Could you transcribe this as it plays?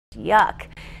Yuck.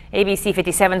 ABC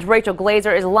 57's Rachel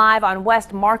Glaser is live on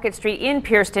West Market Street in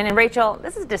Pierceton. And Rachel,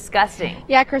 this is disgusting.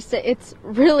 Yeah, Krista, it's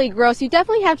really gross. You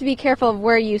definitely have to be careful of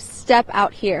where you step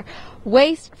out here.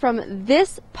 Waste from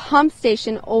this pump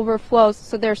station overflows,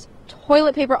 so there's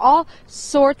toilet paper, all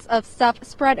sorts of stuff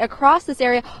spread across this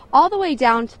area all the way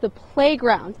down to the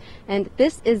playground. And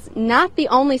this is not the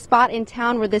only spot in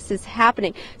town where this is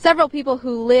happening. Several people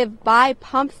who live by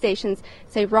pump stations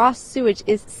say raw sewage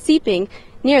is seeping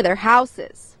near their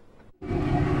houses.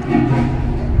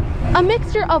 A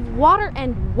mixture of water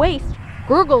and waste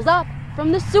gurgles up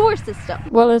from the sewer system.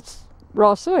 Well, it's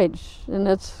raw sewage and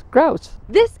it's gross.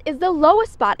 This is the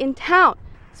lowest spot in town.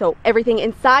 So everything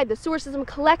inside the sewer system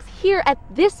collects here at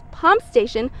this pump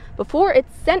station before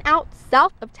it's sent out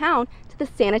south of town to the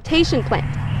sanitation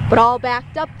plant. But all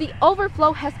backed up, the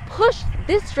overflow has pushed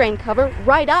this drain cover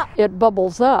right up. It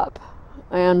bubbles up,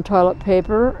 and toilet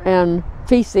paper and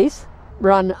feces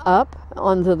run up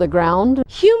onto the ground.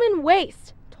 Human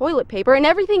waste, toilet paper, and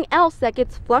everything else that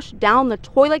gets flushed down the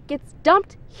toilet gets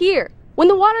dumped here. When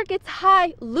the water gets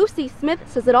high, Lucy Smith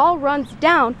says it all runs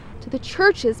down to the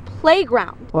church's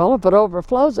playground. Well, if it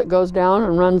overflows, it goes down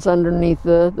and runs underneath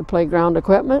the playground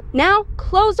equipment. Now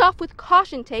closed off with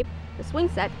caution tape, the swing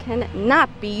set cannot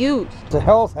be used. It's a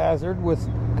health hazard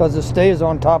because it stays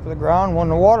on top of the ground when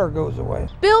the water goes away.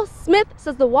 Bill Smith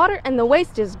says the water and the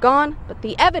waste is gone, but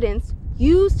the evidence,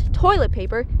 used toilet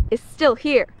paper, is still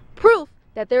here. Proof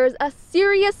that there is a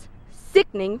serious,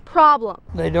 sickening problem.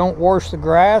 They don't wash the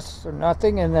grass or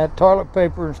nothing, and that toilet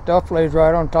paper and stuff lays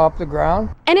right on top of the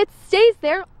ground. And it stays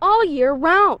there all year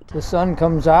round. The sun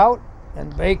comes out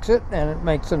and bakes it, and it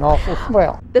makes an awful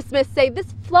smell. The Smiths say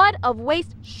this flood of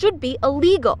waste should be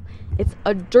illegal. It's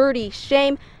a dirty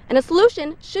shame, and a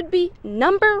solution should be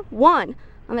number one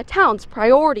on the town's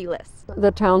priority list.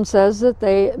 The town says that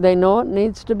they know it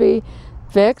needs to be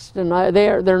fixed, and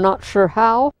they're not sure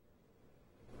how.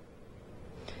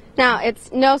 Now, it's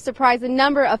no surprise a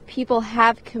number of people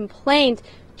have complained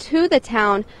to the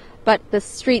town, but the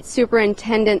street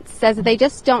superintendent says that they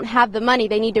just don't have the money.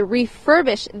 They need to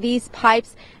refurbish these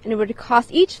pipes, and it would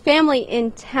cost each family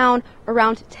in town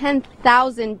around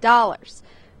 $10,000.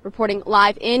 Reporting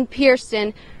live in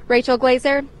Pierceton, Rachel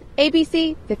Glaser,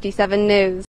 ABC 57 News.